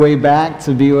Way back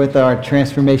to be with our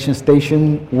Transformation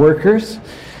Station workers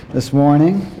this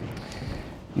morning.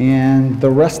 And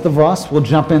the rest of us will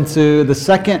jump into the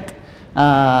second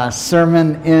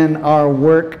sermon in our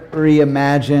Work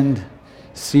Reimagined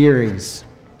series.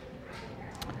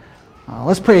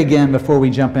 Let's pray again before we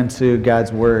jump into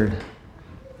God's Word.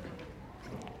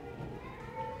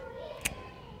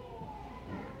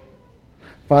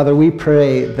 Father, we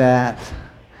pray that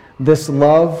this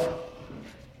love,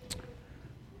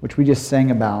 which we just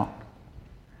sang about,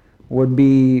 would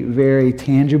be very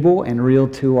tangible and real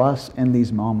to us in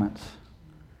these moments.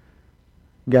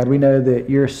 God, we know that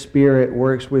your Spirit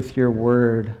works with your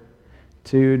word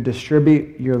to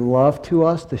distribute your love to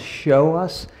us, to show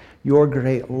us your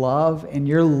great love, and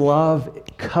your love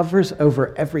covers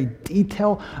over every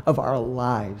detail of our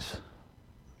lives,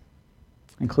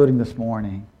 including this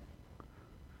morning.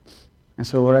 And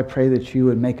so, Lord, I pray that you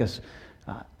would make us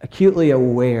acutely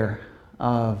aware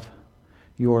of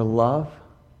your love,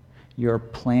 your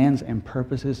plans and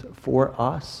purposes for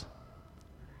us.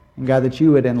 And God, that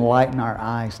you would enlighten our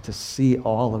eyes to see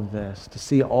all of this, to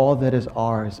see all that is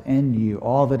ours in you,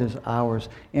 all that is ours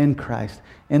in Christ,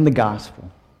 in the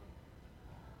gospel.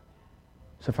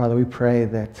 So, Father, we pray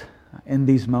that in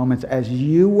these moments, as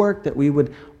you work, that we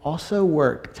would also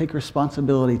work, take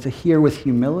responsibility to hear with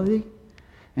humility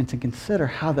and to consider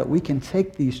how that we can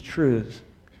take these truths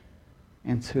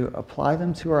and to apply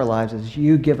them to our lives as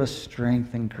you give us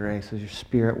strength and grace, as your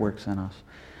Spirit works in us.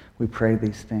 We pray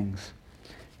these things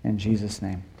in Jesus'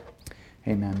 name.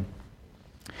 Amen.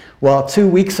 Well, 2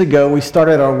 weeks ago, we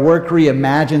started our Work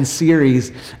Reimagined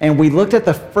series, and we looked at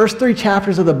the first 3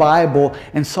 chapters of the Bible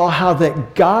and saw how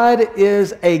that God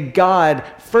is a God,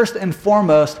 first and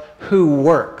foremost, who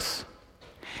works.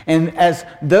 And as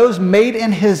those made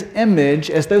in his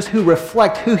image, as those who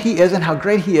reflect who he is and how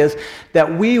great he is,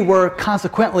 that we were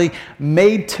consequently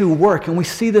made to work. And we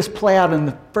see this play out in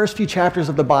the first few chapters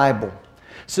of the Bible.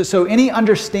 So any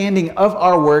understanding of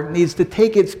our work needs to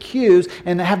take its cues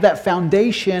and have that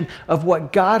foundation of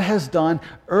what God has done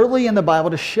early in the Bible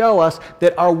to show us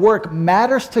that our work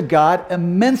matters to God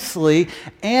immensely,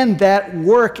 and that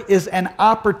work is an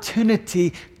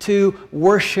opportunity to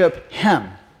worship him.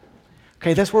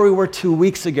 Okay, that's where we were 2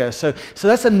 weeks ago. So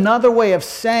that's another way of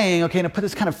saying, okay, to put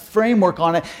this kind of framework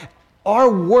on it, our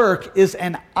work is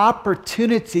an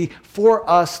opportunity for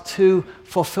us to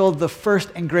fulfill the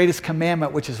first and greatest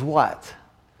commandment, which is what?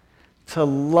 To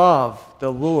love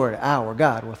the Lord our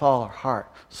God with all our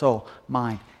heart, soul,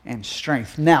 mind, and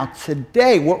strength. Now,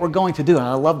 today, what we're going to do, and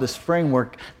I love this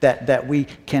framework that we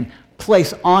can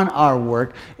place on our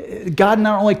work. God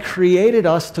not only created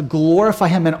us to glorify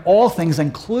him in all things,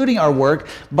 including our work,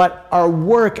 but our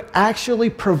work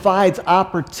actually provides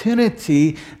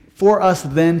opportunity for us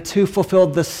then to fulfill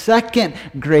the second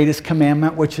greatest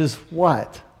commandment, which is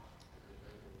what?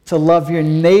 To love your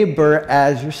neighbor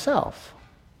as yourself.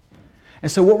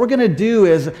 And so what we're going to do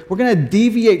is we're going to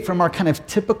deviate from our kind of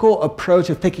typical approach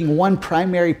of taking one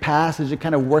primary passage and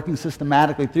kind of working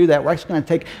systematically through that. We're actually going to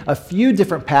take a few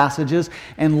different passages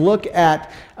and look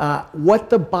at what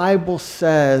the Bible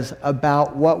says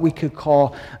about what we could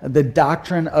call the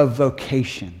doctrine of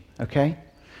vocation, okay?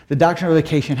 The doctrine of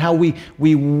vocation, how we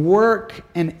work,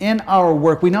 and in our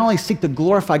work, we not only seek to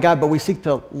glorify God, but we seek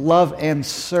to love and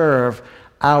serve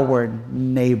our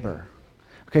neighbor.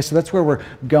 Okay, so that's where we're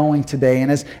going today. And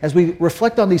as we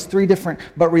reflect on these 3 different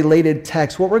but related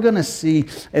texts, what we're going to see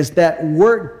is that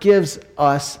work gives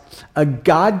us a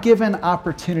God-given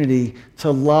opportunity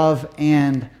to love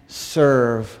and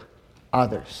serve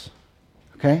others.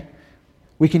 Okay?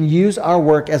 We can use our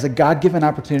work as a God-given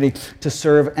opportunity to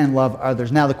serve and love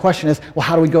others. Now, the question is, well,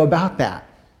 how do we go about that?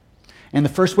 And the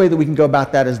first way that we can go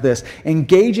about that is this: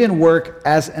 engage in work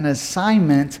as an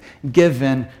assignment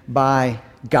given by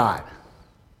God.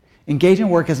 Engage in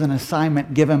work as an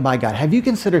assignment given by God. Have you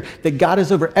considered that God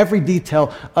is over every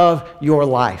detail of your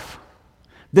life?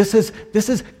 This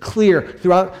is clear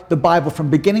throughout the Bible from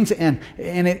beginning to end,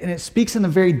 and it speaks in a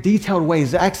very detailed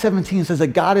ways. Acts 17 says that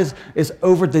God is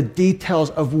over the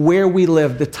details of where we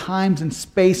live, the times and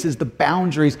spaces, the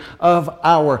boundaries of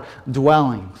our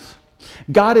dwellings.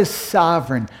 God is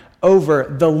sovereign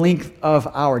over the length of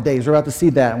our days. We're about to see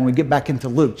that when we get back into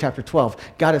Luke chapter 12.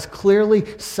 God is clearly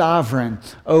sovereign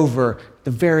over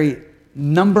the very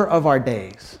number of our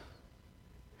days.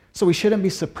 So we shouldn't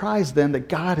be surprised then that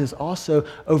God is also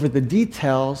over the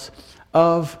details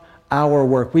of our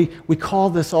work. We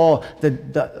call this all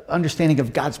the understanding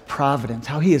of God's providence,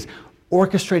 how he is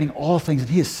orchestrating all things, and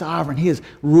he is sovereign. He is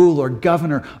ruler,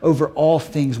 governor over all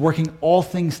things, working all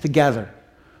things together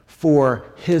for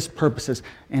his purposes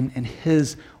and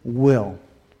his will.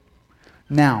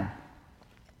 Now,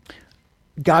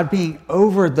 God being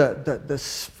over the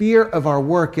sphere of our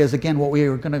work is, again, what we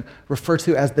are going to refer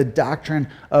to as the doctrine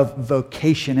of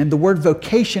vocation. And the word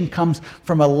vocation comes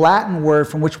from a Latin word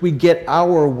from which we get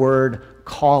our word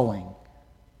calling.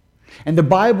 And the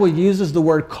Bible uses the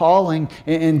word calling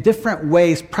in different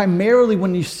ways. Primarily,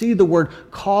 when you see the word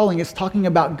calling, it's talking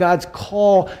about God's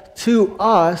call to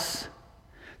us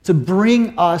to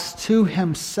bring us to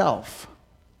Himself.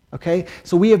 Okay?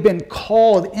 So we have been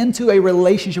called into a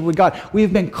relationship with God. We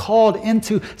have been called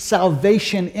into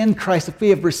salvation in Christ if we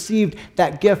have received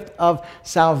that gift of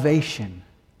salvation.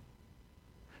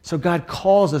 So God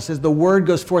calls us as the Word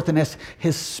goes forth and as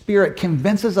His Spirit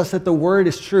convinces us that the Word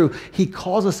is true. He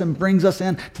calls us and brings us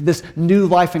into this new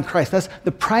life in Christ. That's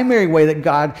the primary way that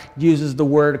God uses the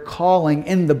word calling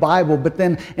in the Bible. But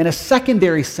then in a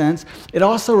secondary sense, it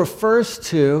also refers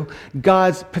to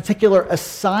God's particular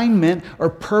assignment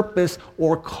or purpose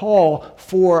or call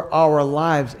for our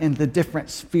lives in the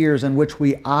different spheres in which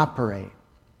we operate.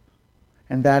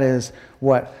 And that is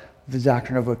what the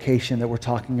doctrine of vocation that we're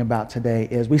talking about today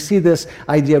is. We see this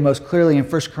idea most clearly in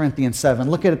 1 Corinthians 7.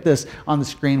 Look at this on the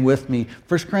screen with me.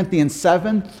 1 Corinthians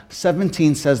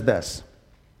 7:17 says this: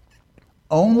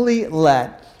 "Only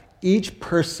let each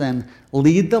person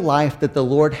lead the life that the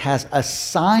Lord has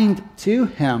assigned to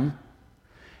him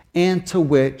and to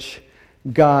which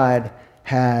God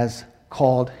has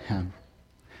called him."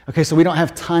 Okay, so we don't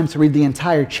have time to read the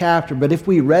entire chapter, but if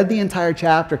we read the entire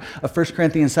chapter of 1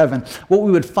 Corinthians 7, what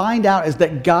we would find out is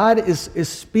that God is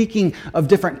speaking of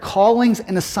different callings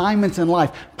and assignments in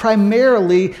life,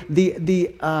 primarily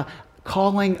the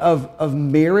calling of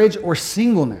marriage or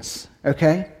singleness,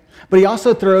 okay? But he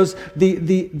also throws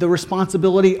the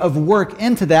responsibility of work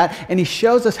into that, and he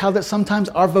shows us how that sometimes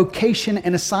our vocation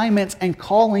and assignments and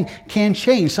calling can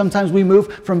change. Sometimes we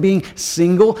move from being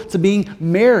single to being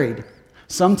married.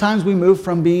 Sometimes we move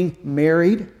from being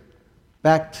married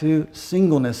back to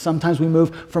singleness. Sometimes we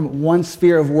move from one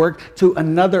sphere of work to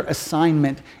another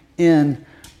assignment in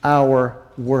our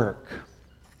work.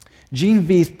 Gene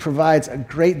Veith provides a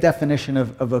great definition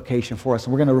of vocation for us,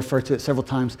 and we're going to refer to it several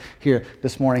times here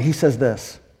this morning. He says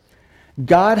this: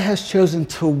 God has chosen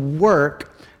to work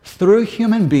through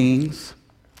human beings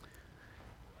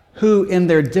who, in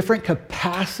their different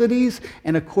capacities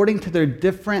and according to their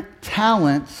different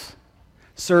talents,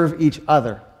 serve each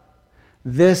other.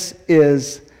 This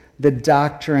is the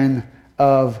doctrine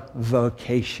of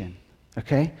vocation.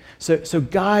 Okay? So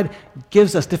God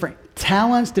gives us different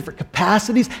talents, different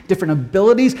capacities, different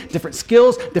abilities, different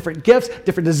skills, different gifts,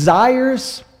 different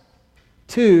desires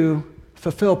to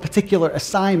fulfill particular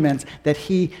assignments that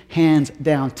He hands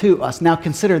down to us. Now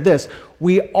consider this.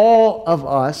 We all of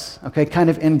us, okay, kind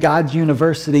of in God's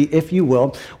university, if you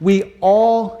will, we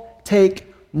all take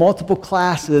multiple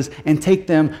classes and take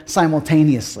them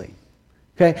simultaneously.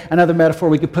 Okay? Another metaphor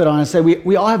we could put on and say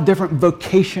we all have different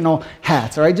vocational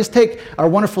hats. All right? Just take our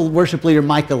wonderful worship leader,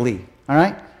 Micah Lee. All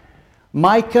right?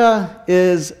 Micah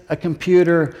is a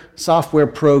computer software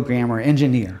programmer,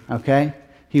 engineer. Okay?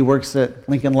 He works at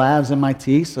Lincoln Labs,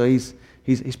 MIT, so he's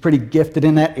pretty gifted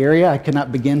in that area. I could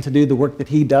not begin to do the work that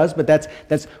he does, but that's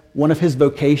one of his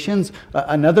vocations.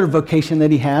 Another vocation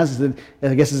that he has,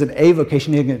 I guess is an A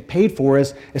vocation he gets paid for,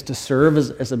 is to serve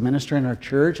as a minister in our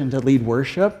church and to lead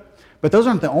worship. But those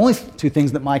aren't the only two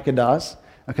things that Micah does.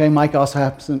 Okay, Micah also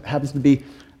happens to be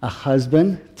a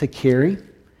husband to Carrie.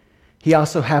 He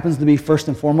also happens to be, first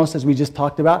and foremost, as we just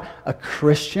talked about, a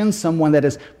Christian, someone that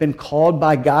has been called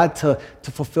by God to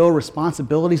fulfill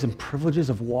responsibilities and privileges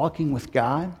of walking with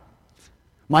God.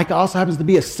 Micah also happens to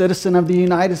be a citizen of the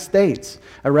United States,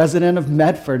 a resident of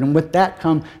Medford, and with that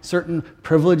come certain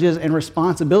privileges and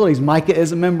responsibilities. Micah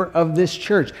is a member of this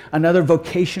church, another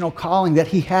vocational calling that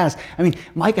he has. I mean,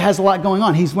 Micah has a lot going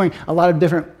on. He's wearing a lot of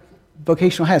different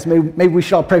vocational hats. Maybe we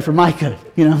should all pray for Micah,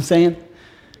 you know what I'm saying?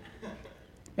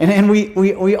 And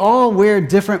we all wear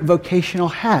different vocational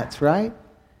hats, right?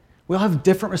 We all have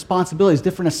different responsibilities,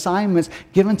 different assignments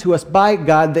given to us by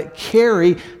God that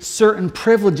carry certain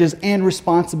privileges and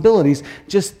responsibilities.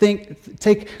 Just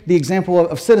take the example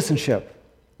of citizenship,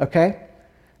 okay?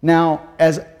 Now,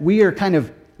 as we are kind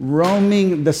of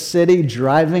roaming the city,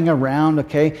 driving around,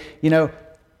 okay, you know,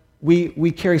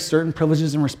 we carry certain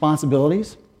privileges and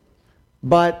responsibilities,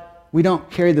 but we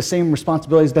don't carry the same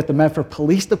responsibilities that the Medford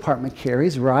Police Department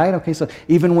carries, right? Okay, so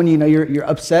even when you're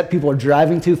upset, people are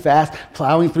driving too fast,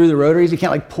 plowing through the rotaries, you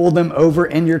can't pull them over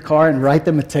in your car and write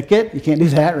them a ticket. You can't do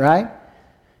that, right?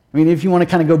 I mean, if you want to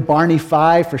kind of go Barney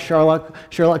Fife or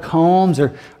Sherlock Holmes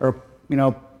or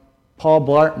Paul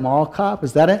Blart Mall Cop,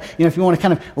 is that it? If you want to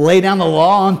kind of lay down the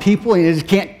law on people, you just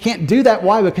can't do that.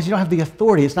 Why? Because you don't have the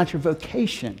authority. It's not your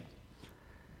vocation.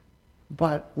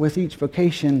 But with each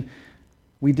vocation,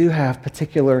 we do have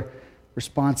particular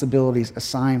responsibilities,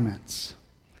 assignments.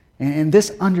 And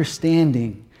this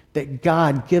understanding that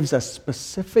God gives us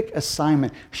specific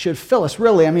assignment should fill us,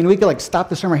 really. We could stop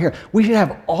the sermon right here. We should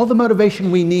have all the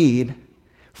motivation we need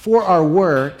for our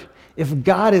work if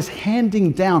God is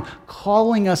handing down,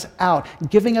 calling us out,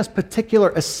 giving us particular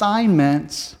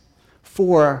assignments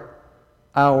for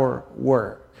our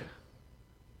work.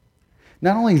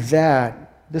 Not only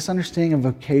that, this understanding of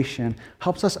vocation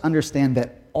helps us understand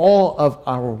that all of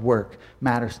our work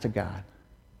matters to God.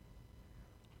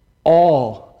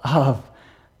 All of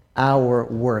our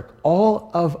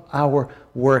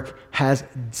work has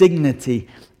dignity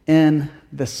in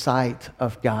the sight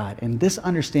of God. And this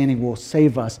understanding will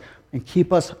save us and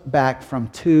keep us back from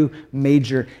two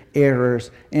major errors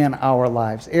in our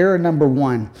lives. Error number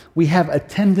one, we have a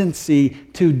tendency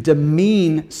to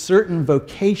demean certain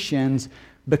vocations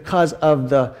because of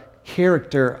the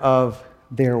character of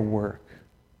their work.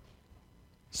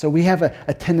 So we have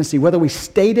a tendency, whether we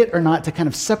state it or not, to kind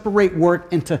of separate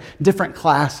work into different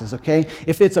classes, okay?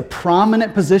 If it's a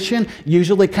prominent position,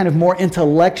 usually kind of more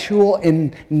intellectual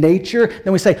in nature,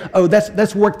 then we say, oh,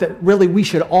 that's work that really we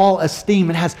should all esteem.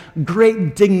 It has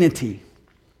great dignity.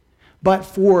 But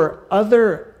for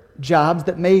other jobs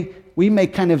that we may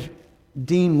kind of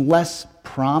deem less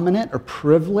prominent or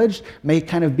privileged, may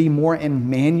kind of be more in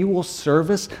manual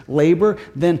service, labor,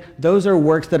 then those are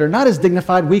works that are not as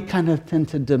dignified. We kind of tend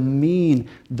to demean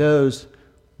those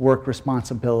work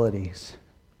responsibilities.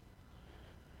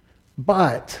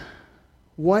 But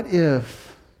what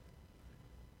if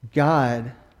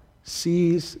God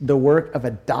sees the work of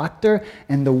a doctor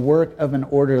and the work of an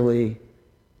orderly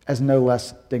as no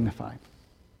less dignified?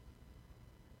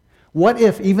 What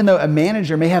if, even though a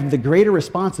manager may have the greater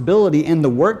responsibility in the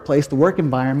workplace, the work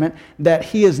environment, that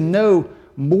he is no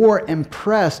more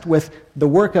impressed with the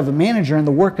work of a manager and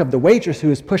the work of the waitress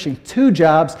who is pushing two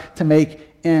jobs to make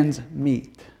ends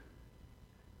meet?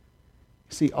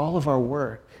 See, all of our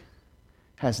work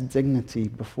has dignity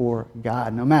before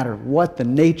God. No matter what the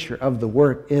nature of the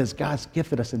work is, God's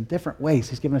gifted us in different ways.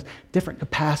 He's given us different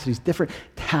capacities, different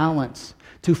talents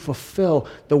to fulfill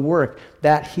the work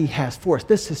that He has for us.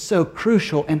 This is so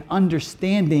crucial in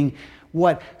understanding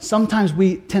what sometimes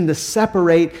we tend to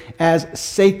separate as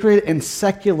sacred and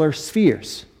secular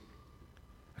spheres.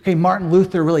 Okay, Martin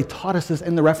Luther really taught us this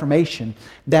in the Reformation,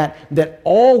 that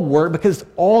all work, because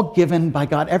it's all given by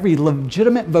God, every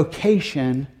legitimate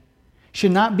vocation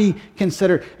should not be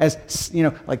considered as,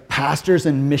 like pastors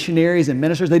and missionaries and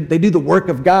ministers. They do the work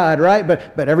of God, right?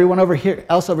 But everyone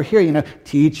else over here,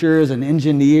 teachers and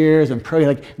engineers and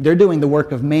they're doing the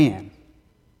work of man.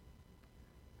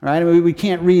 Right? We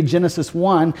can't read Genesis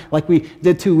 1 like we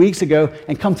did 2 weeks ago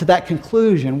and come to that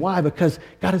conclusion. Why? Because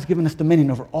God has given us dominion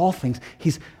over all things.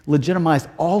 He's legitimized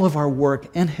all of our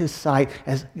work in His sight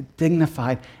as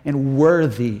dignified and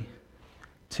worthy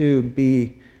to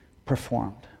be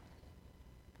performed.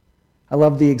 I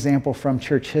love the example from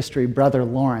church history, Brother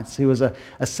Lawrence. He was a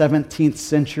 17th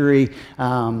century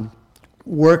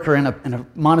worker in a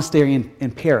monastery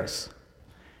in Paris.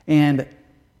 And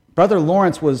Brother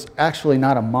Lawrence was actually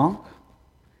not a monk.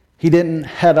 He didn't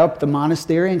head up the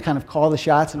monastery and kind of call the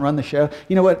shots and run the show.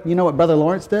 You know what Brother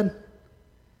Lawrence did?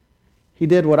 He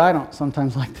did what I don't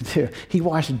sometimes like to do. He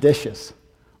washed dishes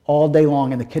all day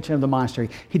long in the kitchen of the monastery.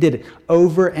 He did it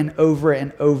over and over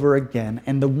and over again.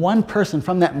 And the one person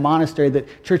from that monastery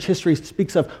that church history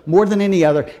speaks of more than any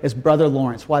other is Brother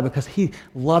Lawrence. Why? Because he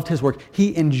loved his work.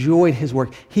 He enjoyed his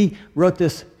work. He wrote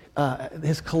this,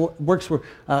 his works were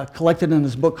collected in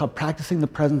this book called Practicing the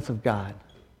Presence of God.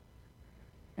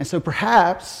 And so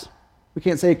perhaps, we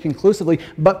can't say it conclusively,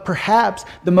 but perhaps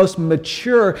the most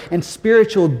mature and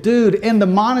spiritual dude in the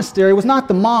monastery was not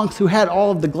the monks who had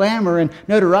all of the glamour and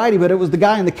notoriety, but it was the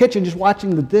guy in the kitchen just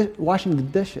washing the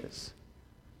dishes.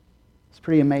 It's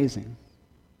pretty amazing.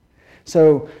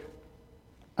 So,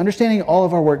 understanding all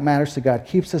of our work matters to God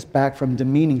keeps us back from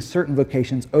demeaning certain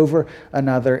vocations over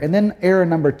another. And then error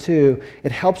number 2,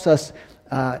 it helps us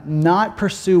not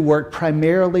pursue work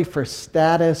primarily for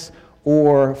status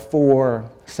or for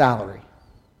salary.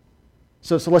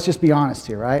 So let's just be honest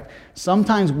here, right?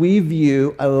 Sometimes we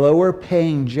view a lower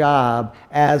paying job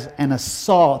as an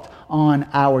assault on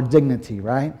our dignity,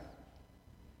 right?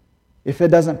 If it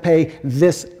doesn't pay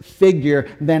this figure,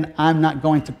 then I'm not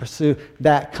going to pursue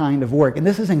that kind of work. And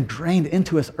this is ingrained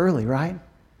into us early, right?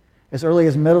 As early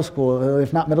as middle school,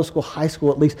 if not middle school, high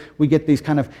school, at least we get these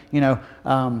kind of,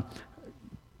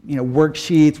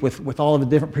 worksheets with all of the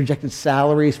different projected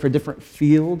salaries for different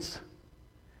fields.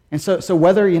 And so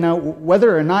whether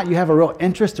or not you have a real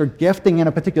interest or gifting in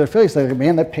a particular field, you say,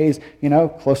 man, that pays,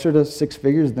 closer to 6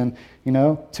 figures than, 2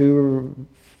 or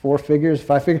 4 figures,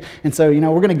 5 figures. And so, we're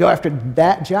going to go after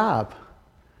that job.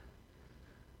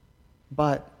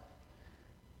 But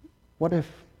what if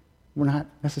we're not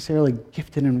necessarily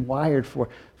gifted and wired for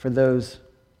those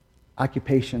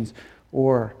occupations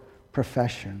or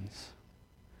professions?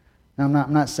 Now,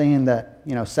 I'm not saying that,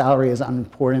 salary is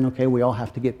unimportant. Okay, we all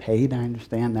have to get paid. I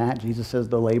understand that. Jesus says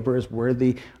the laborer is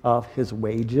worthy of his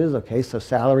wages. Okay, so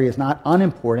salary is not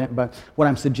unimportant. But what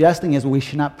I'm suggesting is we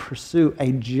should not pursue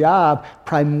a job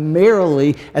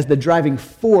primarily as the driving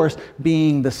force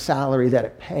being the salary that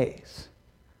it pays.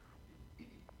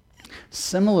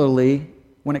 Similarly,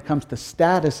 when it comes to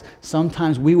status,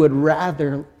 sometimes we would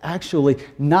rather actually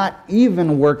not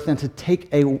even work than to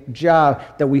take a job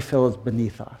that we feel is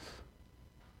beneath us.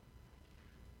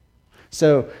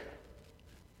 So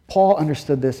Paul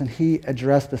understood this, and he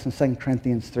addressed this in 2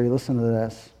 Corinthians 3. Listen to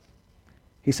this.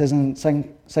 He says in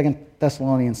 2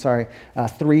 Thessalonians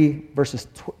 3, verses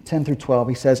 10 through 12,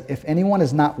 he says, if anyone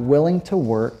is not willing to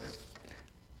work,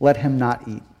 let him not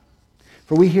eat.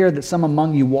 For we hear that some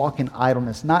among you walk in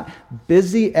idleness, not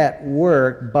busy at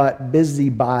work, but busy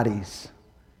bodies.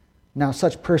 Now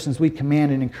such persons we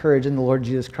command and encourage in the Lord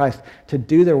Jesus Christ to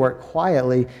do their work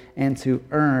quietly and to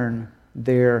earn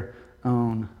their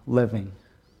own living.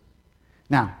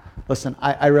 Now, listen,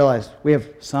 I realize we have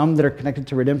some that are connected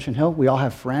to Redemption Hill. We all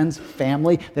have friends,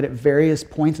 family that at various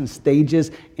points and stages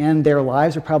in their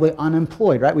lives are probably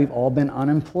unemployed, right? We've all been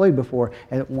unemployed before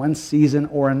at one season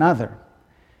or another.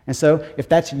 And so if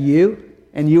that's you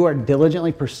and you are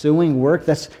diligently pursuing work,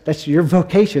 that's your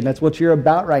vocation. That's what you're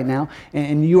about right now.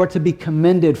 And you are to be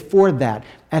commended for that.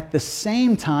 At the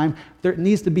same time, there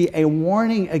needs to be a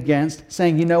warning against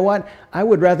saying, you know what, I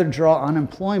would rather draw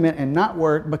unemployment and not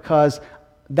work because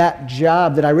that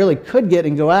job that I really could get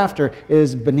and go after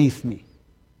is beneath me.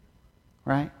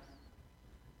 Right?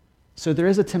 So there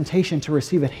is a temptation to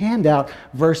receive a handout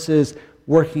versus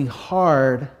working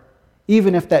hard,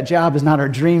 even if that job is not our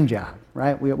dream job.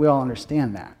 Right? We all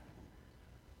understand that.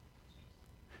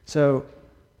 So,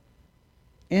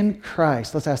 in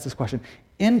Christ, let's ask this question.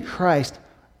 In Christ,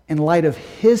 in light of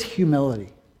his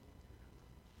humility,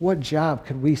 what job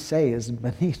could we say is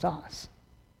beneath us?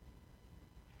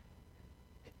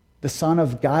 The Son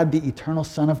of God, the eternal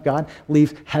Son of God,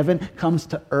 leaves heaven, comes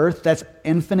to earth. That's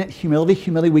infinite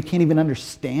humility we can't even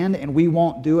understand, and we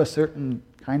won't do a certain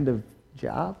kind of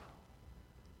job.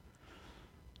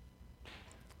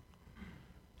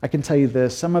 I can tell you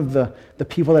this, some of the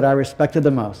people that I respected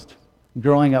the most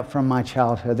growing up from my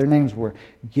childhood, their names were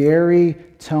Gary,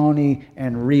 Tony,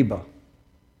 and Reba. All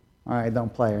right,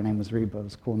 don't play. Her name was Reba. It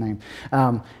was a cool name.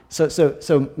 So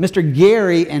Mr.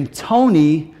 Gary and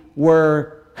Tony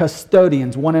were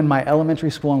custodians, one in my elementary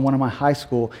school and one in my high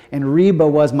school, and Reba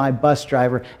was my bus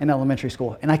driver in elementary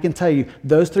school. And I can tell you,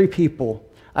 those 3 people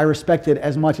I respected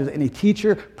as much as any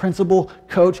teacher, principal,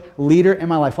 coach, leader in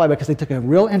my life. Why? Because they took a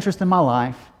real interest in my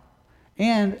life.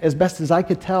 And as best as I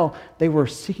could tell, they were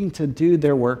seeking to do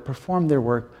their work, perform their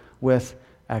work with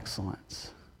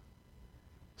excellence.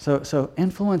 So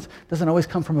influence doesn't always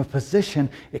come from a position,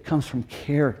 it comes from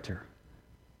character,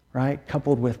 right?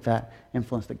 Coupled with that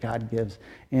influence that God gives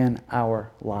in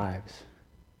our lives.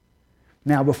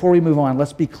 Now, before we move on,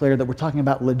 let's be clear that we're talking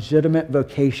about legitimate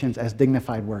vocations as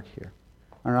dignified work here,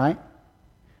 all right?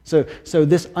 So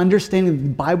this understanding the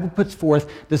Bible puts forth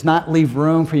does not leave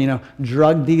room for,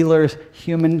 drug dealers,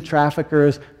 human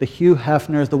traffickers, the Hugh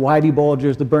Hefners, the Whitey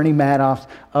Bulgers, the Bernie Madoffs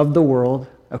of the world,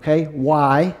 okay?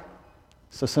 Why?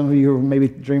 So some of you are maybe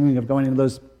dreaming of going into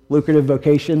those lucrative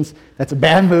vocations. That's a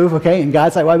bad move, okay, in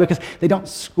God's sight. Why? Because they don't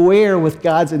square with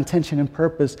God's intention and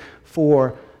purpose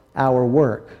for our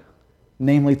work,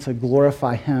 namely to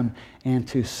glorify Him and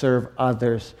to serve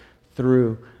others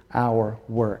through our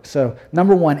work. So,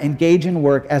 number 1, engage in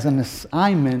work as an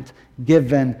assignment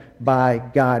given by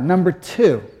God. Number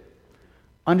 2,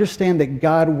 understand that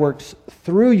God works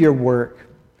through your work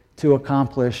to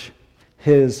accomplish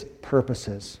His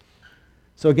purposes.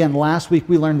 So again, last week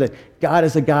we learned that God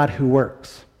is a God who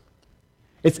works.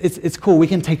 It's cool. We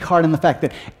can take heart in the fact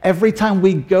that every time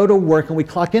we go to work and we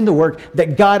clock into work,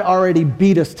 that God already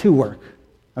beat us to work.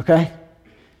 Okay?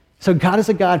 So God is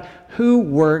a God who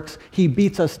works. He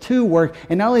beats us to work.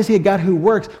 And not only is He a God who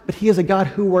works, but He is a God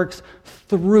who works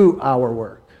through our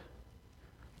work.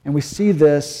 And we see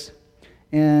this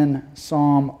in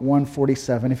Psalm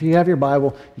 147. If you have your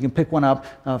Bible, you can pick one up.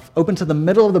 Open to the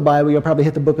middle of the Bible. You'll probably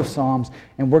hit the book of Psalms.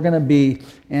 And we're going to be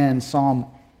in Psalm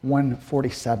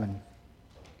 147.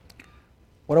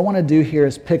 What I want to do here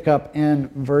is pick up in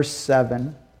verse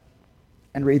 7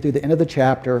 and read through the end of the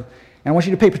chapter. And I want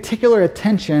you to pay particular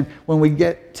attention when we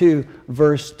get to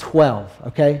verse 12,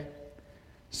 okay?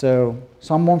 So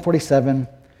Psalm 147,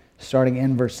 starting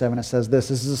in verse 7, it says this.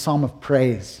 This is a psalm of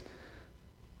praise,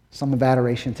 a psalm of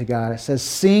adoration to God. It says,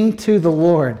 "Sing to the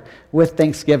Lord with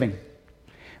thanksgiving.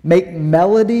 Make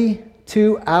melody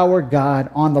to our God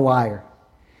on the lyre.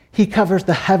 He covers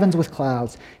the heavens with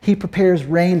clouds. He prepares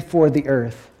rain for the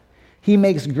earth. He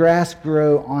makes grass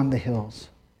grow on the hills.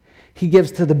 He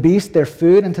gives to the beasts their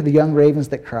food and to the young ravens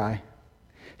that cry.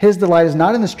 His delight is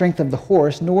not in the strength of the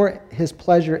horse, nor his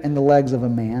pleasure in the legs of a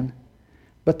man.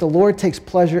 But the Lord takes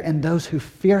pleasure in those who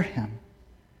fear him,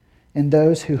 in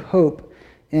those who hope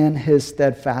in his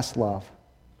steadfast love."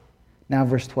 Now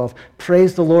verse 12.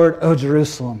 "Praise the Lord, O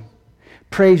Jerusalem.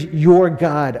 Praise your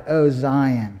God, O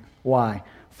Zion." Why?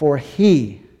 "For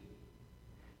he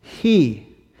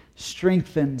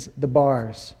strengthens the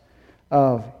bars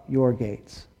of your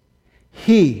gates.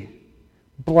 He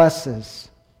blesses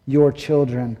your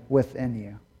children within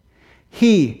you.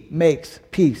 He makes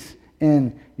peace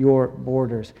in your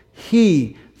borders.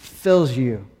 He fills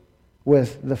you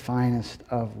with the finest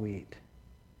of wheat.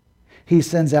 He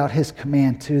sends out his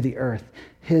command to the earth.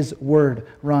 His word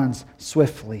runs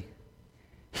swiftly.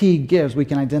 He gives," we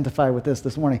can identify with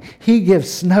this morning, "he gives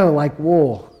snow like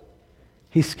wool.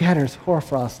 He scatters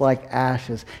hoarfrost like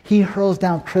ashes. He hurls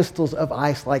down crystals of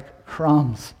ice like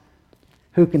crumbs.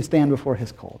 Who can stand before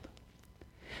his cold?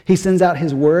 He sends out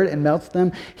his word and melts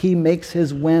them. He makes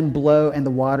his wind blow and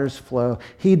the waters flow.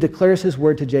 He declares his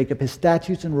word to Jacob, his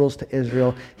statutes and rules to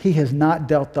Israel. He has not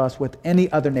dealt thus with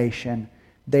any other nation.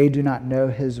 They do not know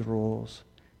his rules.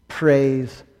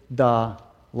 Praise the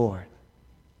Lord."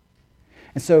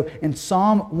 And so in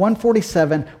Psalm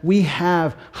 147, we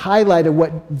have highlighted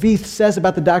what Veith says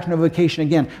about the doctrine of vocation.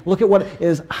 Again, look at what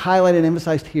is highlighted and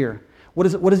emphasized here. What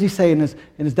does he say in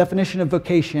his definition of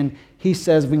vocation? He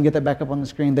says, we can get that back up on the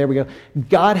screen. There we go.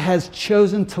 God has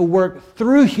chosen to work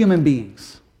through human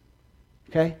beings,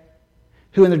 okay,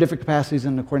 who in their different capacities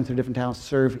and according to their different talents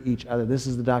serve each other. This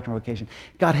is the doctrine of vocation.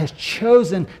 God has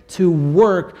chosen to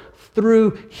work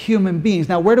through human beings.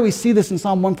 Now, where do we see this in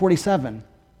Psalm 147?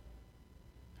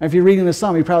 If you're reading this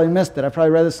psalm, you probably missed it. I've probably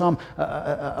read this psalm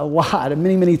a lot,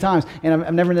 many times, and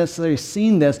I've never necessarily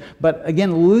seen this. But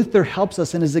again, Luther helps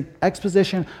us in his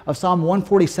exposition of Psalm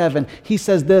 147. He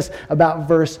says this about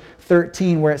verse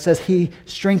 13, where it says, "He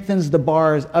strengthens the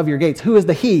bars of your gates." Who is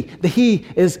the He? The He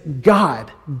is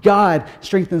God. God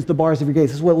strengthens the bars of your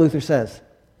gates. This is what Luther says.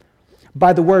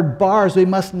 By the word bars, we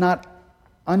must not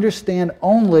understand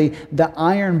only the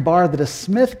iron bar that a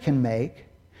smith can make,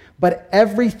 but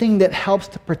everything that helps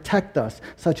to protect us,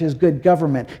 such as good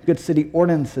government, good city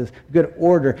ordinances, good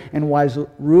order, and wise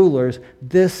rulers.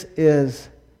 This is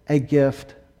a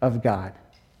gift of God.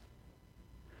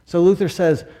 So Luther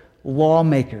says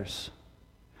lawmakers,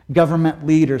 government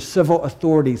leaders, civil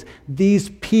authorities, these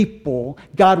people,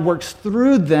 God works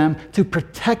through them to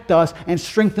protect us and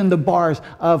strengthen the bars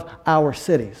of our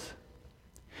cities.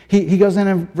 He goes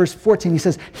in verse 14, he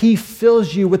says, "He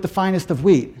fills you with the finest of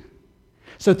wheat."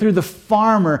 So through the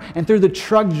farmer and through the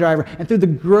truck driver and through the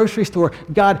grocery store,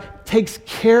 God takes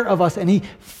care of us and he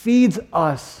feeds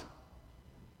us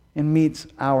and meets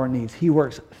our needs. He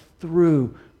works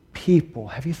through people.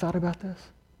 Have you thought about this?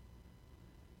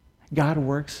 God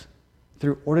works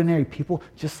through ordinary people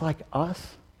just like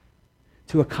us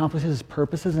to accomplish his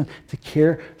purposes and to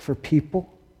care for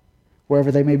people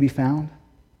wherever they may be found.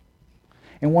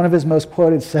 In one of his most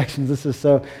quoted sections, this is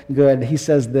so good, he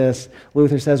says this,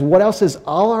 Luther says, "What else is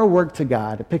all our work to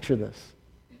God?" Picture this.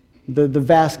 The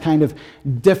vast kind of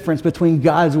difference between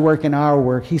God's work and our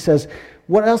work. He says,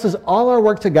 "What else is all our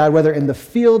work to God, whether in the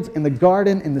fields, in the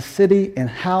garden, in the city, in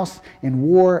house, in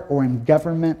war, or in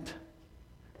government,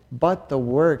 but the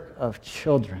work of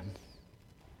children,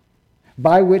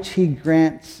 by which he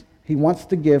wants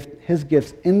to give his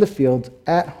gifts in the fields,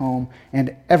 at home,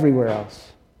 and everywhere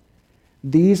else.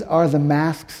 These are the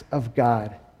masks of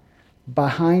God,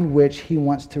 behind which he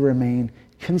wants to remain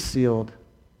concealed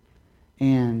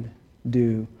and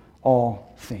do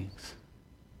all things."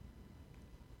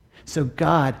 So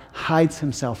God hides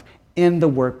himself in the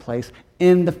workplace,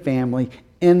 in the family,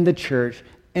 in the church,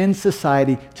 in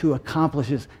society to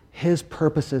accomplish his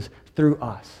purposes through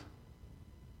us.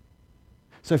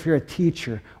 So if you're a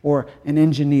teacher or an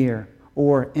engineer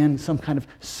or in some kind of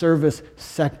service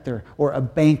sector, or a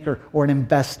banker, or an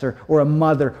investor, or a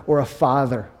mother, or a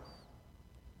father,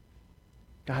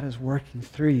 God is working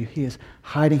through you. He is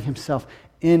hiding himself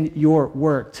in your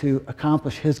work to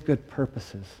accomplish his good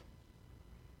purposes.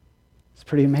 It's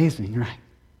pretty amazing, right?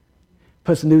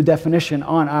 Puts a new definition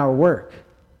on our work.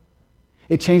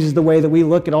 It changes the way that we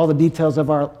look at all the details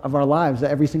of our lives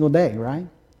every single day, right?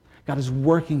 God is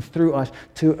working through us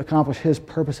to accomplish His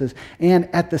purposes.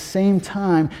 And at the same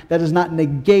time, that does not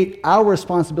negate our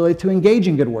responsibility to engage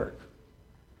in good work.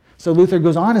 So Luther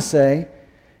goes on to say,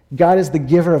 God is the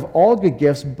giver of all good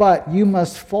gifts, but you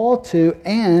must fall to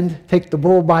and take the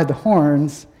bull by the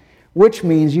horns, which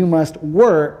means you must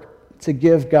work to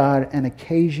give God an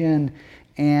occasion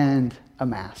and a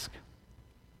mask.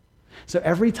 So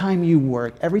every time you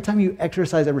work, every time you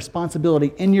exercise a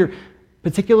responsibility in your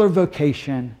particular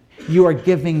vocation, you are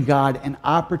giving God an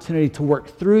opportunity to work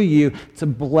through you to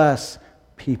bless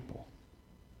people.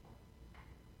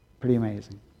 Pretty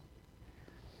amazing.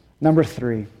 Number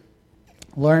 3,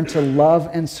 learn to love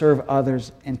and serve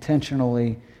others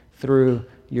intentionally through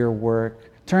your work.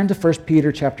 Turn to 1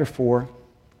 Peter chapter 4.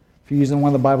 If you're using one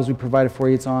of the Bibles we provided for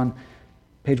you, it's on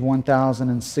page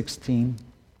 1016.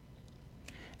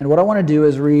 And what I want to do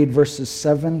is read verses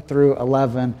 7 through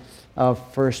 11 of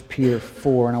 1 Peter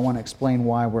 4, and I want to explain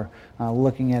why we're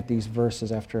looking at these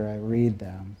verses after I read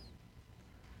them.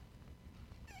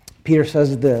 Peter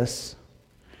says this,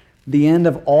 "The end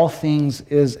of all things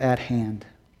is at hand.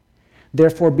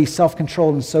 Therefore be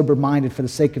self-controlled and sober-minded for the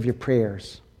sake of your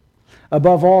prayers.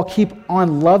 Above all, keep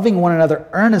on loving one another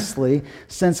earnestly,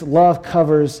 since love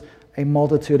covers a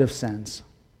multitude of sins.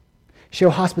 Show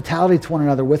hospitality to one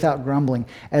another without grumbling.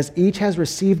 As each has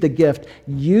received a gift,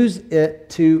 use it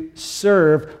to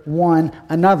serve one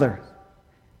another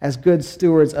as good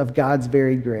stewards of God's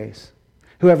varied grace.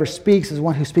 Whoever speaks is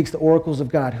one who speaks the oracles of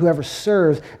God. Whoever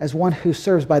serves as one who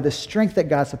serves by the strength that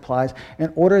God supplies,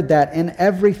 in order that in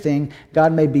everything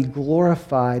God may be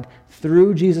glorified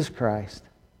through Jesus Christ.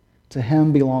 To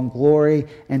Him belong glory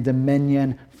and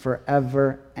dominion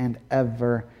forever and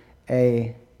ever.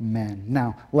 Amen."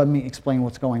 Now, let me explain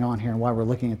what's going on here and why we're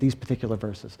looking at these particular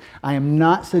verses. I am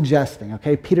not suggesting,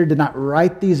 Peter did not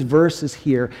write these verses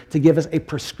here to give us a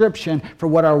prescription for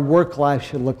what our work life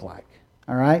should look like,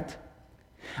 all right?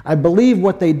 I believe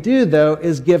what they do, though,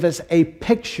 is give us a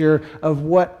picture of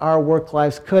what our work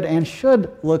lives could and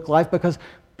should look like, because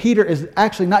Peter is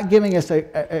actually not giving us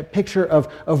a picture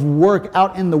of work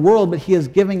out in the world, but he is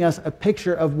giving us a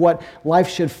picture of what life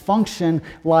should function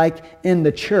like in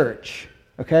the church.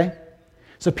 Okay?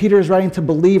 So Peter is writing to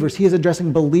believers. He is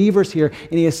addressing believers here,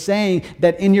 and he is saying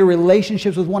that in your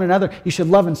relationships with one another, you should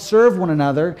love and serve one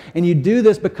another, and you do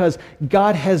this because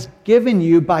God has given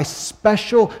you, by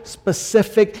special,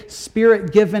 specific,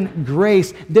 Spirit-given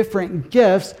grace, different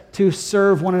gifts to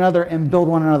serve one another and build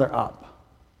one another up.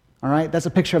 All right? That's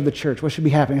a picture of the church. What should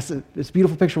be happening? It's a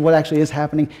beautiful picture of what actually is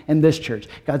happening in this church.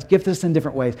 God's gifted us in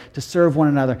different ways to serve one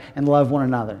another and love one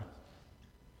another.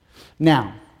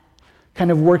 Now, kind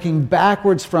of working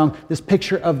backwards from this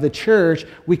picture of the church,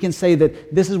 we can say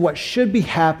that this is what should be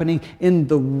happening in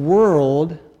the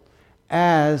world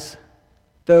as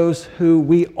those who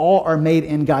we all are made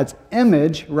in God's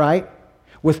image, right?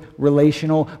 With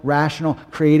relational, rational,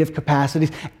 creative capacities,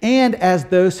 and as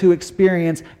those who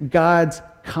experience God's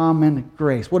common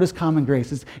grace. What is common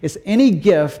grace? It's any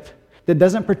gift that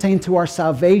doesn't pertain to our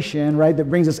salvation, right, that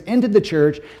brings us into the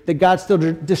church, that God still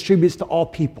distributes to all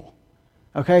people.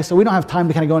 Okay, so we don't have time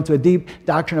to kind of go into a deep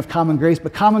doctrine of common grace,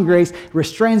 but common grace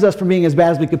restrains us from being as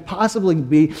bad as we could possibly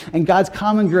be, and God's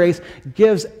common grace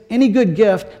gives any good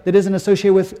gift that isn't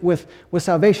associated with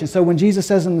salvation. So when Jesus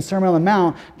says in the Sermon on the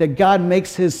Mount that God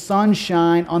makes His sun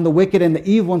shine on the wicked and the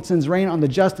evil and sends rain on the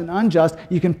just and unjust,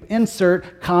 you can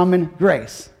insert common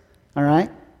grace, all right?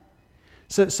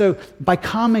 So by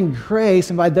common grace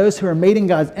and by those who are made in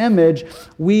God's image,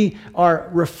 we are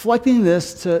reflecting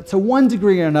this to one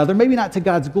degree or another, maybe not to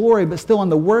God's glory, but still in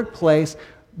the workplace.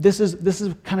 This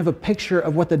is kind of a picture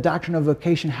of what the doctrine of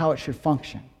vocation, how it should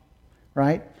function,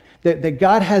 right? That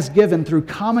God has given through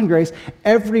common grace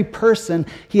every person.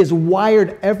 He has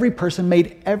wired every person,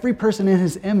 made every person in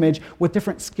His image with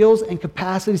different skills and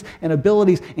capacities and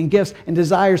abilities and gifts and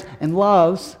desires and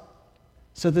loves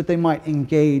so that they might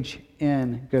engage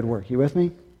in good work. You with me?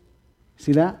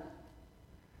 See that?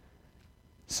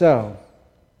 So,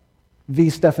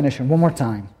 V's definition, one more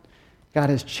time.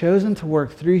 God has chosen to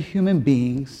work through human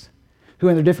beings who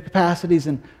in their different capacities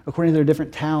and according to their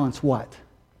different talents, what?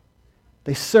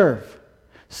 They serve.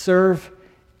 Serve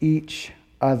each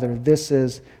other. This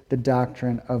is the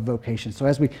doctrine of vocation. So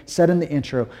as we said in the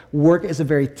intro, work is a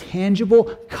very tangible,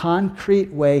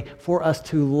 concrete way for us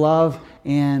to love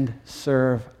and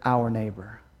serve our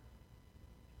neighbor.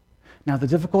 Now, the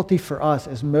difficulty for us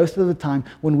is most of the time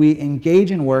when we engage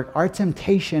in work, our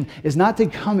temptation is not to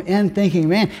come in thinking,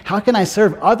 man, how can I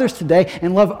serve others today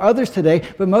and love others today?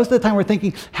 But most of the time we're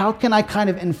thinking, how can I kind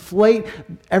of inflate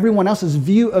everyone else's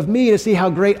view of me to see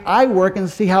how great I work and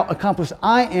to see how accomplished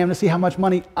I am, to see how much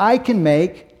money I can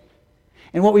make?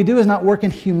 And what we do is not work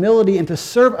in humility and to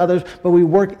serve others, but we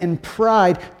work in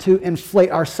pride to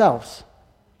inflate ourselves.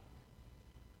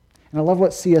 And I love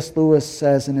what C.S. Lewis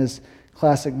says in his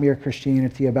classic Mere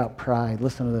Christianity about pride.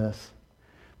 Listen to this.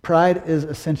 Pride is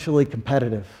essentially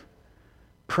competitive.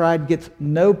 Pride gets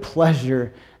no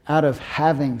pleasure out of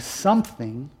having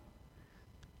something,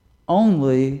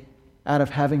 only out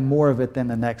of having more of it than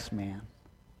the next man.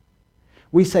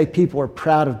 We say people are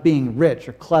proud of being rich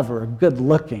or clever or good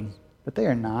looking, but they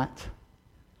are not.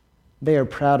 They are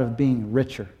proud of being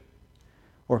richer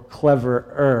or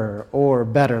cleverer or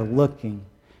better looking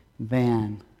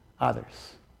than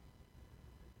others.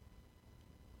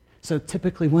 So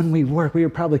typically when we work, we are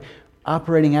probably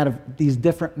operating out of these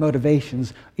different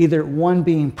motivations, either one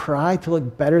being pride to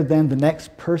look better than the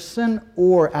next person,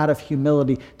 or out of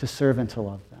humility to serve and to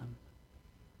love them.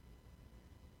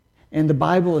 And the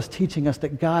Bible is teaching us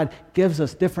that God gives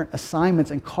us different assignments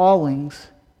and callings,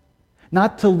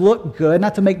 not to look good,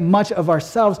 not to make much of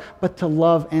ourselves, but to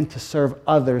love and to serve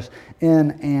others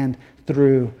in and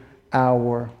through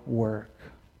our work.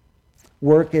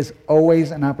 Work is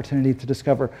always an opportunity to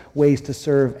discover ways to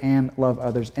serve and love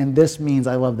others. And this means,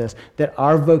 I love this, that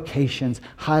our vocations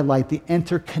highlight the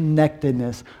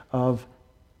interconnectedness of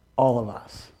all of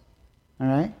us. All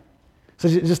right? So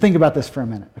just think about this for a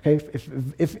minute, okay?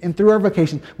 If and through our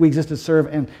vocations we exist to serve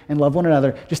and love one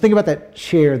another, just think about that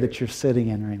chair that you're sitting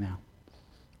in right now.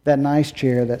 That nice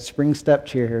chair, that spring step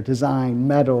chair, design,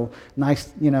 metal,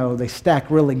 nice, they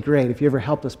stack really great. If you ever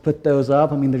helped us put those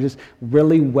up, they're just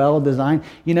really well designed.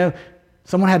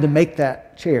 Someone had to make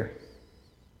that chair.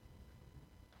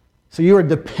 So you are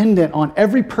dependent on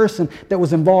every person that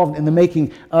was involved in the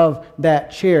making of that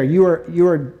chair. You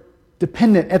are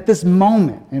dependent at this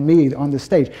moment, and me on this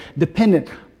stage, dependent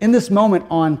in this moment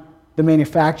on the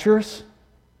manufacturers,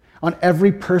 on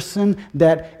every person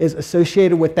that is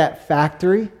associated with that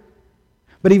factory.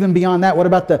 But even beyond that, what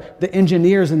about the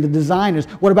engineers and the designers?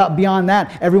 What about beyond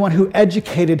that, everyone who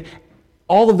educated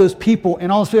all of those people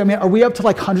and all those people? Are we up to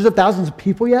like hundreds of thousands of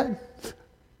people yet?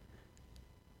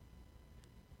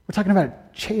 We're talking about a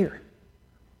chair.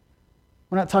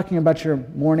 We're not talking about your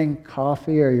morning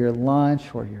coffee or your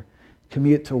lunch or your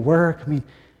commute to work.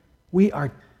 We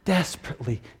are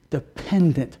desperately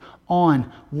dependent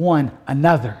on one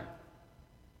another.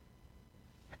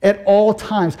 At all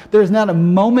times, there is not a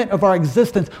moment of our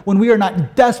existence when we are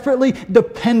not desperately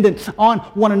dependent on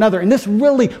one another. And this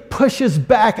really pushes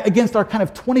back against our kind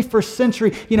of 21st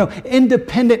century,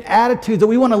 independent attitudes that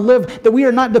we want to live, that we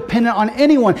are not dependent on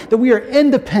anyone, that we are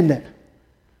independent.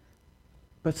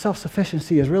 But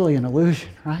self-sufficiency is really an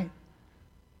illusion, right?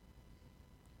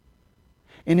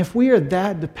 And if we are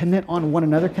that dependent on one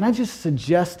another, can I just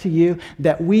suggest to you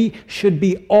that we should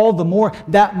be all the more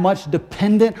that much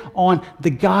dependent on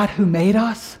the God who made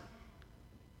us?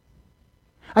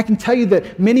 I can tell you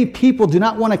that many people do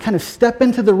not want to kind of step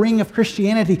into the ring of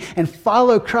Christianity and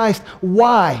follow Christ.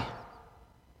 Why?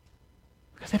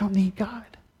 Because they don't need God.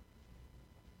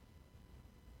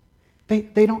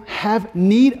 They don't have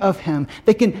need of Him.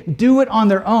 They can do it on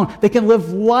their own. They can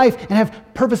live life and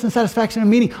have purpose and satisfaction and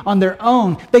meaning on their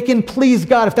own. They can please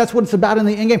God if that's what it's about in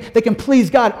the end game. They can please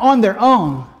God on their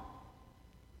own.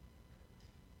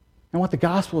 And what the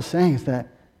gospel is saying is that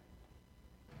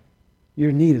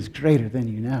your need is greater than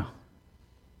you know.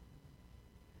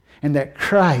 And that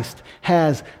Christ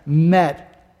has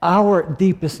met our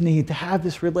deepest need to have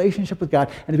this relationship with God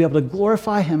and to be able to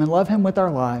glorify Him and love Him with our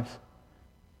lives,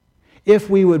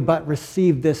 if we would but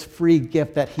receive this free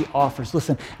gift that He offers.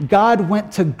 Listen, God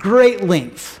went to great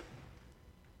lengths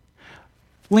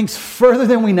further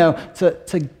than we know,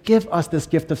 to give us this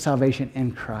gift of salvation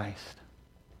in Christ.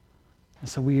 And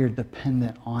so we are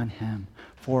dependent on Him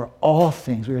for all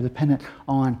things. We are dependent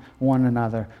on one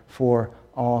another for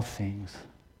all things.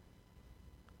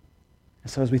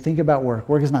 And so as we think about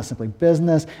work is not simply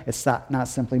business. It's not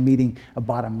simply meeting a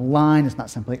bottom line. It's not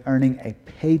simply earning a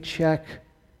paycheck.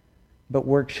 But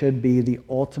work should be the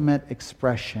ultimate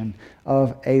expression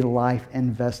of a life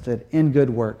invested in good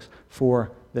works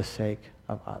for the sake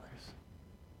of others.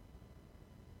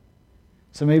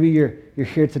 So maybe you're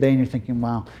here today and you're thinking,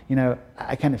 wow,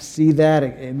 I kind of see that.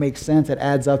 It makes sense. It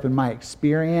adds up in my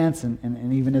experience.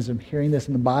 And even as I'm hearing this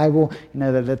in the Bible,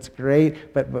 that's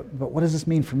great. But what does this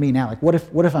mean for me now? Like, what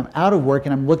if I'm out of work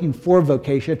and I'm looking for a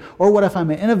vocation? Or what if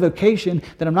I'm in a vocation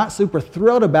that I'm not super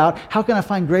thrilled about? How can I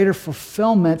find greater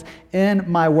fulfillment in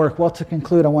my work? Well, to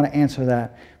conclude, I want to answer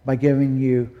that by giving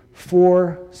you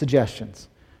 4 suggestions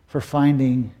for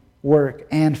finding work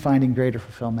and finding greater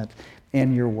fulfillment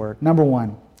in your work. Number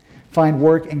 1, find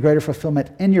work and greater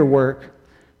fulfillment in your work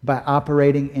by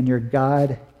operating in your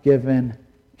God-given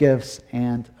gifts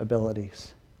and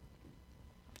abilities.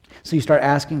 So you start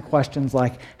asking questions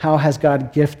like, how has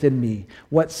God gifted me?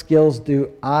 What skills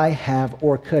do I have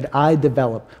or could I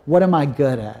develop? What am I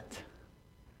good at?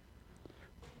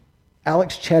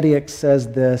 Alex Chediak says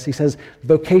this. He says,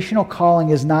 vocational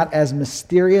calling is not as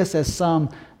mysterious as some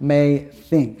may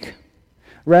think.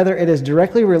 Rather, it is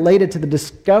directly related to the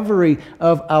discovery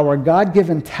of our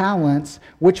God-given talents,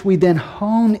 which we then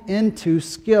hone into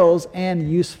skills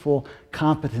and useful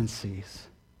competencies.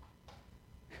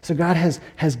 So God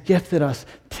has gifted us,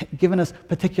 given us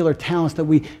particular talents that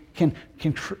we can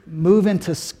move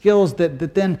into skills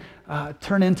that then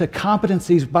turn into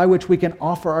competencies by which we can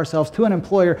offer ourselves to an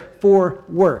employer for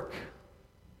work.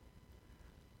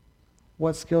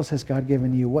 What skills has God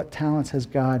given you? What talents has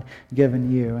God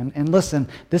given you? And listen,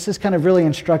 this is kind of really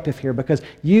instructive here because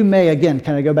you may, again,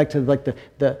 kind of go back to like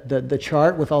the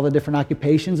chart with all the different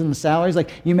occupations and the salaries.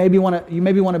 Like you maybe want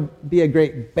to be a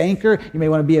great banker. You may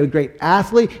want to be a great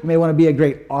athlete. You may want to be a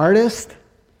great artist.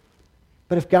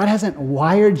 But if God hasn't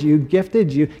wired you,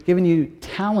 gifted you, given you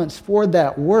talents for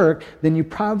that work, then you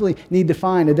probably need to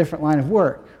find a different line of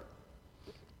work.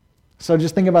 So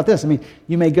just think about this. I mean,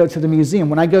 you may go to the museum.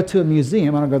 When I go to a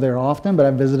museum, I don't go there often, but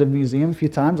I've visited a museum a few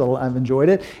times. I've enjoyed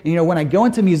it. And when I go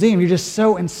into a museum, you're just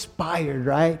so inspired,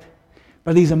 right?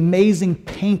 By these amazing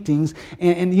paintings.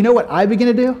 And you know what I begin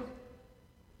to do?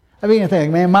 I begin to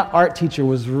think, man, my art teacher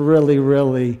was really,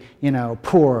 really,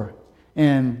 poor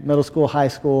in middle school, high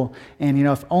school. And,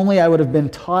 if only I would have been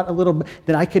taught a little bit,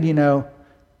 then I could,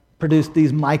 produce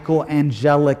these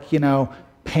Michelangelic,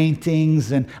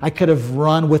 paintings, and I could have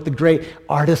run with the great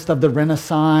artists of the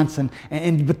Renaissance.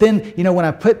 But then, when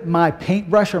I put my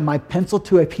paintbrush or my pencil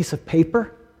to a piece of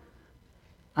paper,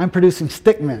 I'm producing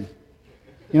stickmen.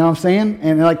 You know what I'm saying?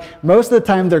 And most of the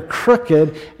time they're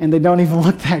crooked and they don't even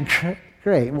look that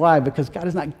great. Why? Because God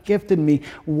has not gifted me,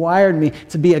 wired me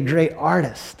to be a great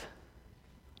artist.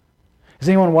 Is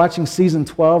anyone watching season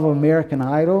 12 of American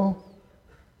Idol?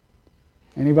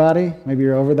 Anybody? Maybe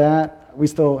you're over that. We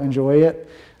still enjoy it.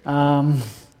 You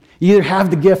either have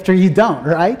the gift or you don't,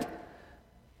 right?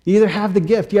 You either have the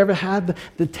gift, you ever had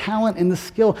the talent and the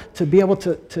skill to be able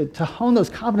to hone those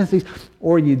competencies,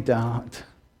 or you don't.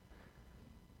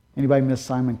 Anybody miss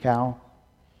Simon Cowell?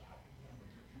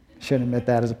 Shouldn't admit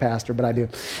that as a pastor, but I do.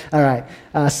 All right.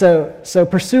 So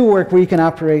pursue work where you can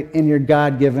operate in your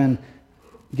God-given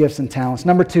gifts and talents.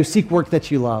 Number 2, seek work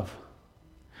that you love.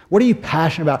 What are you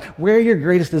passionate about? Where are your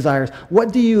greatest desires?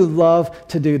 What do you love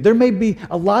to do? There may be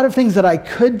a lot of things that I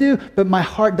could do, but my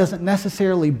heart doesn't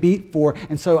necessarily beat for,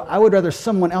 and so I would rather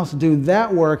someone else do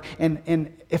that work,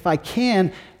 and if I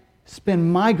can,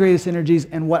 spend my greatest energies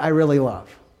in what I really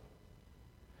love.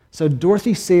 So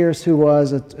Dorothy Sayers, who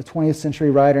was a 20th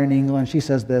century writer in England, she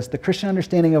says this: the Christian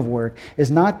understanding of work is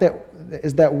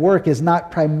that work is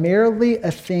not primarily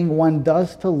a thing one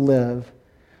does to live,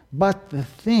 but the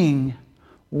thing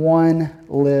one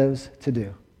lives to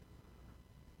do.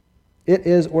 It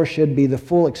is or should be the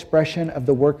full expression of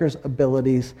the worker's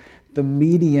abilities, the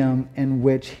medium in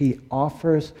which he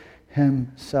offers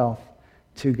himself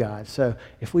to God. So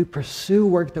if we pursue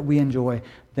work that we enjoy,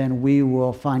 then we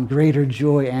will find greater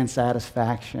joy and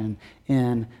satisfaction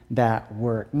in that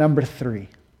work. Number 3,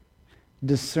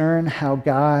 discern how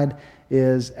God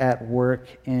is at work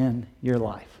in your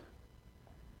life.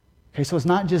 Okay, so it's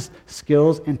not just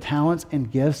skills and talents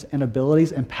and gifts and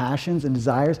abilities and passions and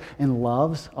desires and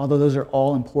loves, although those are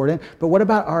all important, but what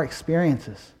about our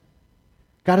experiences?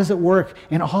 God is at work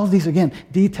in all of these, again,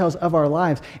 details of our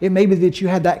lives. It may be that you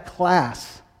had that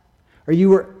class, or you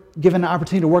were given an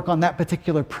opportunity to work on that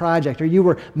particular project, or you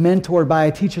were mentored by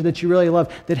a teacher that you really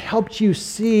loved that helped you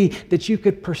see that you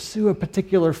could pursue a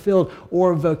particular field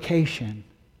or vocation.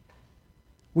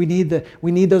 We need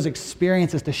those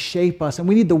experiences to shape us, and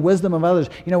we need the wisdom of others.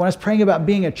 When I was praying about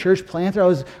being a church planter,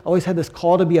 I always had this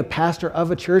call to be a pastor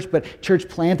of a church, but church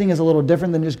planting is a little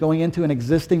different than just going into an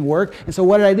existing work. And so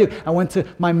what did I do? I went to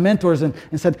my mentors and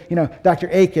said, Dr.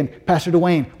 Aiken, Pastor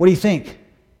Dwayne, what do you think?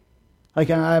 Like,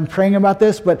 I'm praying about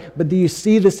this, but do you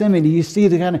see this in me? Do you see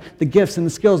the kind of the gifts and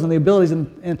the skills and the abilities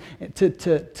and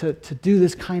to do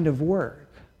this kind of work?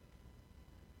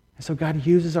 And so God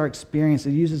uses our experience.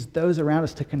 He uses those around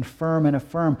us to confirm and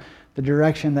affirm the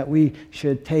direction that we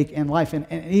should take in life. And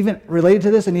even related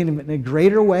to this, and even in a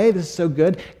greater way, this is so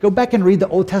good, go back and read the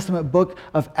Old Testament book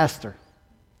of Esther.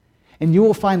 And you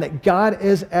will find that God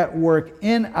is at work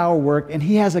in our work, and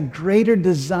He has a greater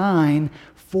design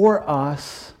for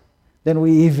us than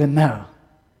we even know.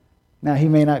 Now, He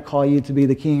may not call you to be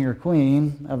the king or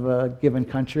queen of a given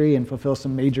country and fulfill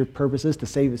some major purposes to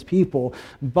save His people,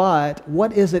 but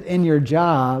what is it in your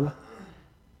job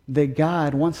that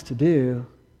God wants to do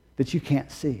that you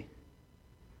can't see?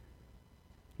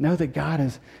 Know that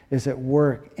God is at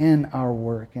work in our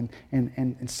work and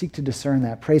seek to discern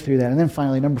that, pray through that. And then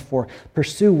finally, number 4,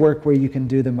 pursue work where you can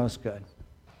do the most good.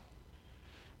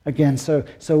 Again, so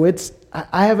it's,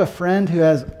 I have a friend who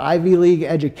has Ivy League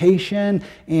education,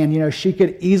 and she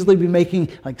could easily be making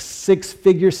like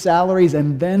 6-figure salaries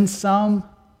and then some,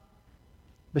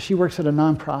 but she works at a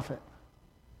nonprofit.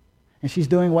 And she's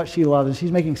doing what she loves, and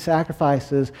she's making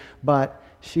sacrifices, but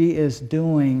she is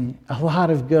doing a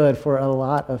lot of good for a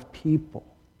lot of people.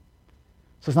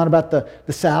 So it's not about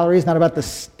the salary, it's not about the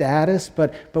status,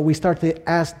 but we start to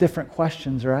ask different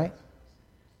questions, right?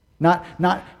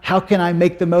 Not how can I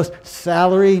make the most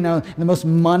salary, the most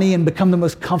money and become the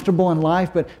most comfortable in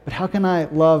life, but how can I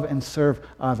love and serve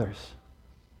others?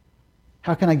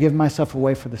 How can I give myself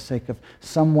away for the sake of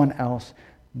someone else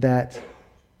that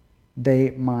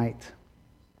they might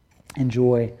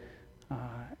enjoy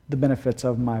the benefits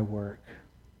of my work?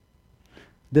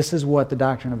 This is what the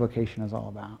doctrine of vocation is all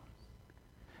about.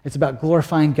 It's about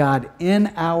glorifying God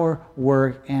in our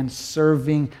work and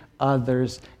serving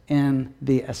others in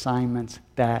the assignments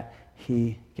that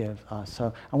He gives us.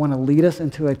 So I want to lead us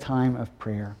into a time of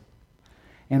prayer.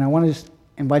 And I want to just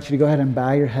invite you to go ahead and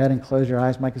bow your head and close your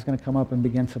eyes. Mike is going to come up and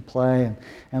begin to play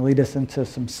and lead us into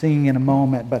some singing in a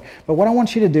moment. But what I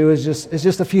want you to do is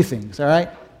just a few things, all right?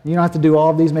 You don't have to do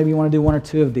all of these. Maybe you want to do 1 or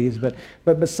 2 of these.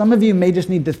 But some of you may just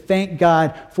need to thank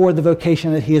God for the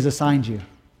vocation that He has assigned you.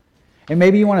 And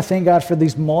maybe you want to thank God for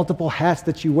these multiple hats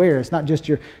that you wear. It's not just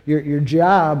your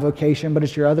job vocation, but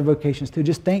it's your other vocations too.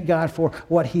 Just thank God for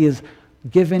what He has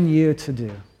given you to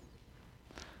do.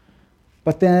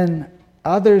 But then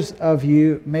others of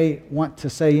you may want to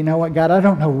say, you know what, God, I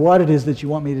don't know what it is that you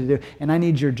want me to do, and I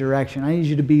need your direction. I need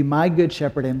you to be my good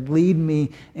shepherd and lead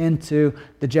me into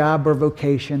the job or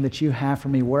vocation that you have for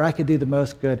me, where I could do the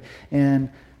most good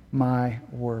in my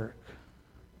work.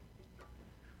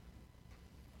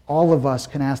 All of us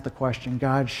can ask the question,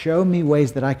 God, show me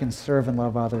ways that I can serve and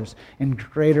love others in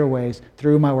greater ways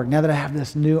through my work, now that I have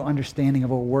this new understanding of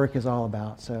what work is all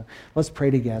about. So let's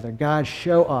pray together. God,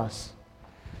 show us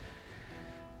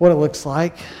what it looks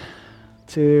like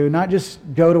to not just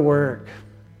go to work,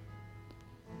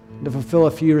 to fulfill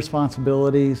a few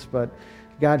responsibilities, but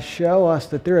God, show us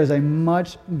that there is a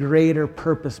much greater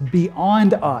purpose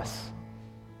beyond us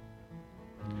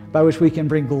by which we can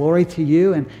bring glory to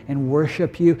you and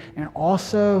worship you and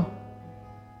also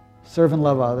serve and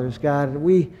love others. God,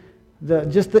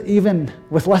 even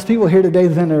with less people here today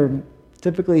than are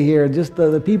typically here, just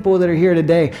the people that are here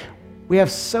today, we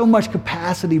have so much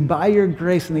capacity by your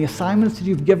grace and the assignments that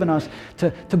you've given us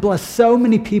to bless so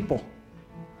many people.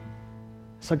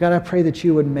 So God, I pray that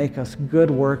you would make us good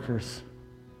workers,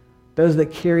 those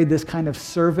that carry this kind of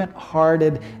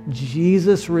servant-hearted,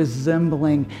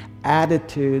 Jesus-resembling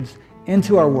attitudes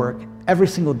into our work every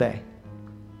single day.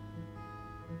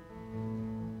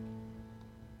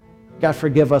 God,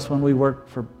 forgive us when we work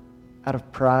out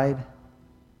of pride,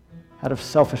 out of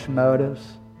selfish motives.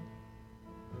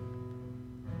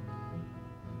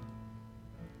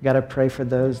 God, I pray for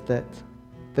those that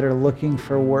are looking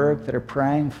for work, that are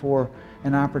praying for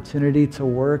an opportunity to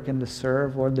work and to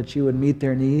serve, Lord, that you would meet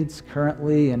their needs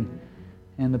currently and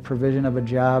the provision of a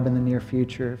job in the near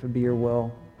future, if it be your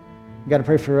will. God, I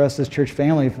pray for us as church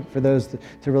family, for those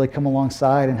to really come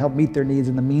alongside and help meet their needs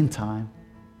in the meantime.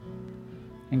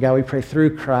 And God, we pray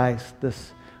through Christ,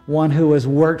 this one who has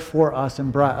worked for us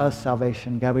and brought us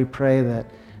salvation. God, we pray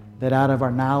that out of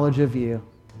our knowledge of you,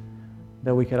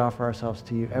 that we could offer ourselves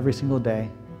to you every single day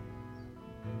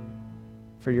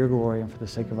for your glory and for the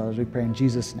sake of others. We pray in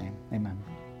Jesus' name. Amen.